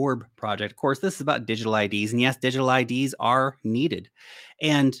ID orb project? Of course, this is about digital IDs. And yes, digital IDs are needed.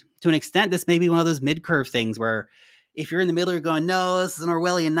 And to an extent, this may be one of those mid-curve things where if you're in the middle, you're going, no, this is an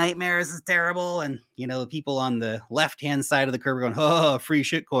Orwellian nightmare. This is terrible. And, the people on the left-hand side of the curve are going, oh, free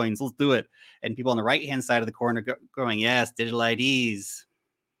shit coins. Let's do it. And people on the right-hand side of the corner going, yes, digital IDs,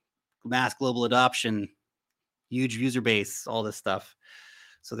 mass global adoption, huge user base, all this stuff.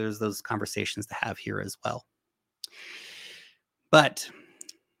 So there's those conversations to have here as well. But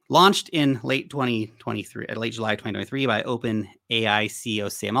launched in late July 2023 by OpenAI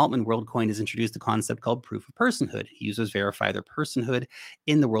CEO Sam Altman, WorldCoin has introduced a concept called proof of personhood. Users verify their personhood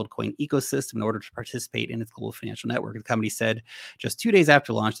in the WorldCoin ecosystem in order to participate in its global financial network. The company said just 2 days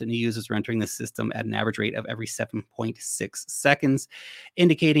after launch that new users were entering the system at an average rate of every 7.6 seconds,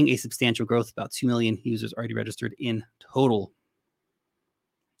 indicating a substantial growth. About 2 million users already registered in total.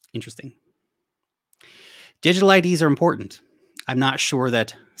 Interesting. Digital IDs are important. I'm not sure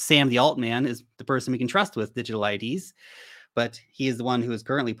that Sam the Altman is the person we can trust with digital IDs, but he is the one who is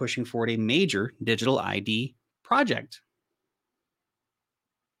currently pushing forward a major digital ID project.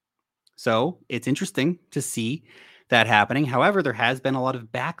 So it's interesting to see that happening. However, there has been a lot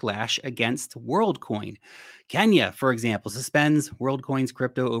of backlash against WorldCoin. Kenya, for example, suspends WorldCoin's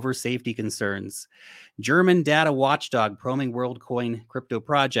crypto over safety concerns. German data watchdog probing WorldCoin crypto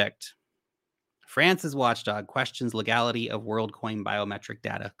project. France's watchdog questions legality of WorldCoin biometric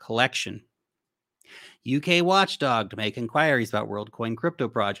data collection. UK watchdog to make inquiries about WorldCoin crypto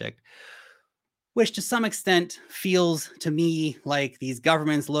project, which to some extent feels to me like these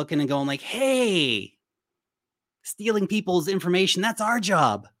governments looking and going like, hey, stealing people's information, that's our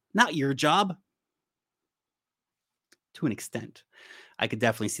job, not your job. To an extent, I could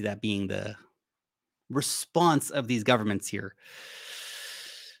definitely see that being the response of these governments here.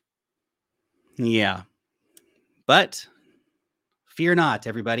 Yeah. But fear not,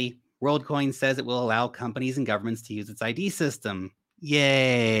 everybody. WorldCoin says it will allow companies and governments to use its ID system.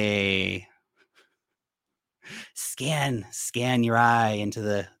 Yay. Scan your eye into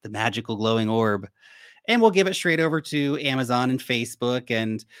the magical glowing orb. And we'll give it straight over to Amazon and Facebook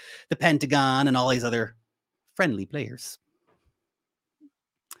and the Pentagon and all these other friendly players.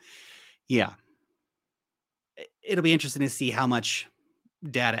 Yeah. It'll be interesting to see how much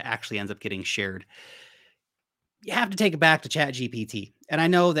data actually ends up getting shared. you have to take it back to ChatGPT. And I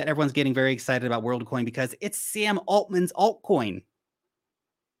know that everyone's getting very excited about WorldCoin because it's Sam Altman's altcoin.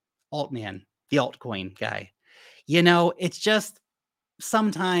 Altman, the altcoin guy. It's just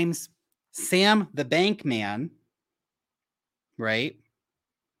sometimes Sam the bank man, right?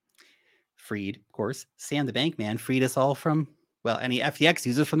 Freed, of course. Sam the bank man freed us all from, well, any FTX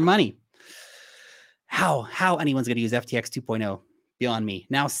users from the money. How anyone's going to use FTX 2.0 beyond me.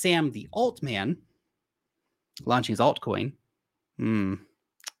 Now, Sam the altman launching his altcoin.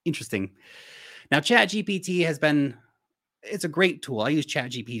 Interesting. Now, ChatGPT it's a great tool. I use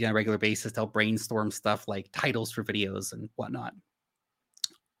ChatGPT on a regular basis to help brainstorm stuff like titles for videos and whatnot.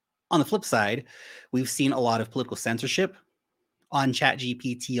 On the flip side, we've seen a lot of political censorship on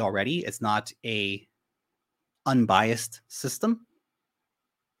ChatGPT already. It's not a unbiased system.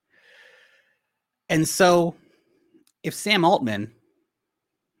 And so if Sam Altman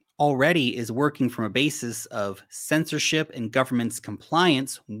already is working from a basis of censorship and government's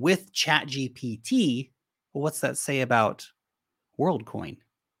compliance with ChatGPT, well, what's that say about WorldCoin?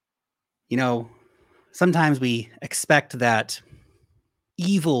 Sometimes we expect that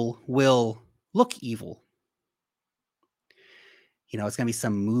evil will look evil. It's going to be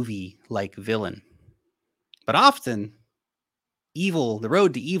some movie-like villain. But often, the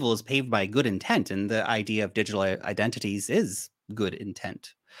road to evil is paved by good intent, and the idea of digital identities is good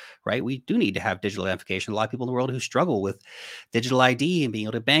intent, right? We do need to have digital identification. A lot of people in the world who struggle with digital ID and being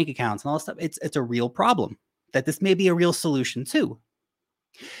able to bank accounts and all this stuff, it's a real problem that this may be a real solution too.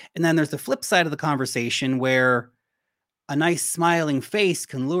 And then there's the flip side of the conversation where a nice smiling face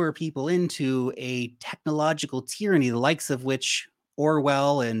can lure people into a technological tyranny, the likes of which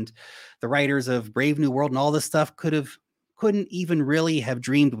Orwell and the writers of Brave New World and all this stuff couldn't even really have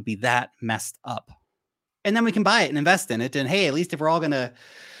dreamed would be that messed up. And then we can buy it and invest in it. And hey, at least if we're all going to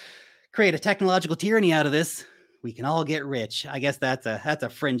create a technological tyranny out of this, we can all get rich. I guess that's a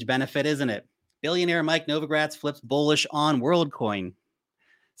fringe benefit, isn't it? Billionaire Mike Novogratz flips bullish on WorldCoin.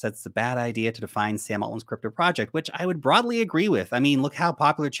 Says it's a bad idea to define Sam Altman's crypto project, which I would broadly agree with. I mean, look how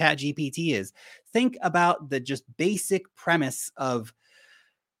popular ChatGPT is. Think about the just basic premise of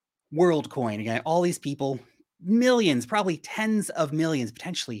WorldCoin. Again, all these people, millions, probably tens of millions,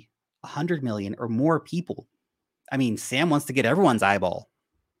 potentially 100 million or more people. I mean, Sam wants to get everyone's eyeball.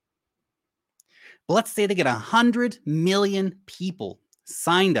 But let's say they get 100 million people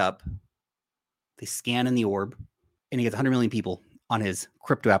signed up. They scan in the orb, and he gets 100 million people on his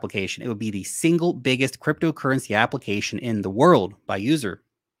crypto application. It would be the single biggest cryptocurrency application in the world by user.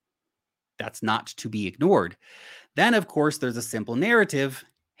 That's not to be ignored. Then, of course, there's a simple narrative.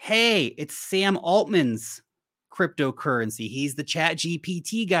 Hey, it's Sam Altman's cryptocurrency. He's the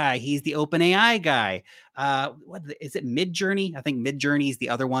ChatGPT guy. He's the OpenAI guy. What is it? Midjourney? I think Midjourney is the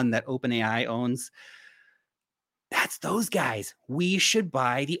other one that OpenAI owns. That's those guys. We should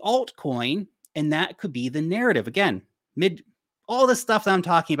buy the altcoin, and that could be the narrative. Again, all the stuff that I'm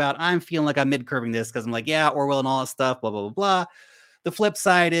talking about, I'm feeling like I'm mid-curving this because I'm like, yeah, Orwell and all that stuff, blah, blah, blah, blah. The flip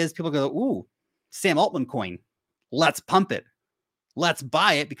side is people go, ooh, Sam Altman coin. Let's pump it. Let's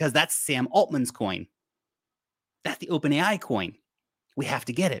buy it because that's Sam Altman's coin. That's the OpenAI coin. We have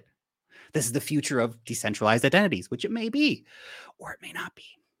to get it. This is the future of decentralized identities, which it may be, or it may not be.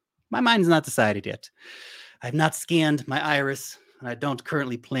 My mind's not decided yet. I've not scanned my iris, and I don't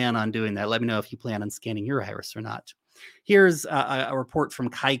currently plan on doing that. Let me know if you plan on scanning your iris or not. Here's a report from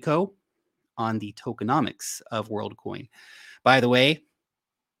Kaiko on the tokenomics of WorldCoin. By the way,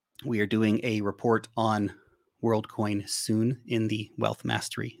 we are doing a report on WorldCoin soon in the Wealth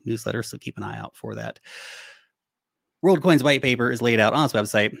Mastery newsletter, so keep an eye out for that. WorldCoin's white paper is laid out on its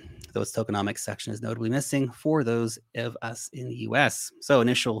website, though its tokenomics section is notably missing for those of us in the US. So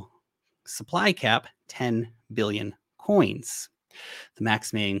initial supply cap, 10 billion coins. The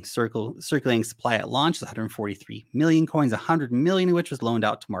maximum circulating supply at launch is 143 million coins, 100 million of which was loaned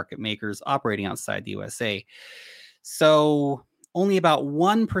out to market makers operating outside the USA. So only about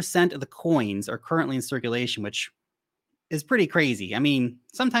 1% of the coins are currently in circulation, which is pretty crazy. I mean,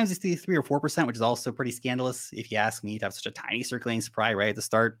 sometimes you see 3 or 4%, which is also pretty scandalous, if you ask me, to have such a tiny circulating supply right at the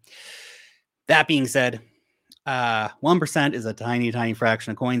start. That being said, 1% is a tiny, tiny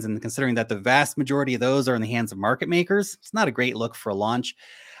fraction of coins. And considering that the vast majority of those are in the hands of market makers, it's not a great look for a launch.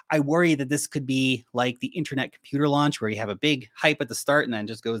 I worry that this could be like the internet computer launch where you have a big hype at the start and then it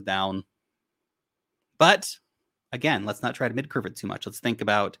just goes down. But again, let's not try to mid-curve it too much. Let's think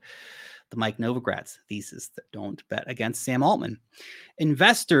about the Mike Novogratz thesis that don't bet against Sam Altman. The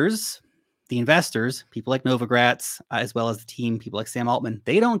investors, people like Novogratz, as well as the team, people like Sam Altman,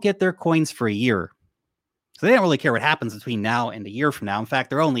 they don't get their coins for a year. So they don't really care what happens between now and a year from now. In fact,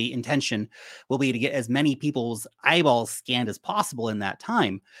 their only intention will be to get as many people's eyeballs scanned as possible in that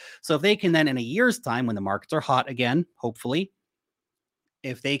time. So if they can then in a year's time, when the markets are hot again, hopefully,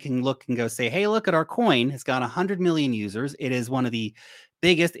 if they can look and go say, hey, look at our coin, it's got 100 million users. It is one of the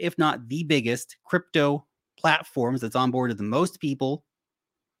biggest, if not the biggest, crypto platforms that's onboarded the most people,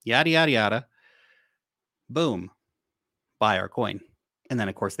 yada, yada, yada. Boom, buy our coin. And then,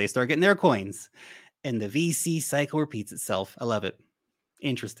 of course, they start getting their coins. And the VC cycle repeats itself. I love it.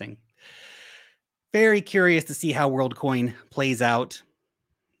 Interesting. Very curious to see how WorldCoin plays out.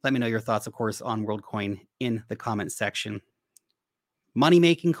 Let me know your thoughts, of course, on WorldCoin in the comment section.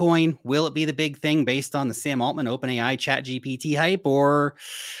 Money-making coin, will it be the big thing based on the Sam Altman OpenAI ChatGPT hype, or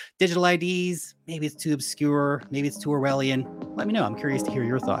digital IDs? Maybe it's too obscure. Maybe it's too Orwellian. Let me know. I'm curious to hear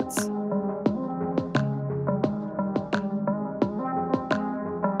your thoughts.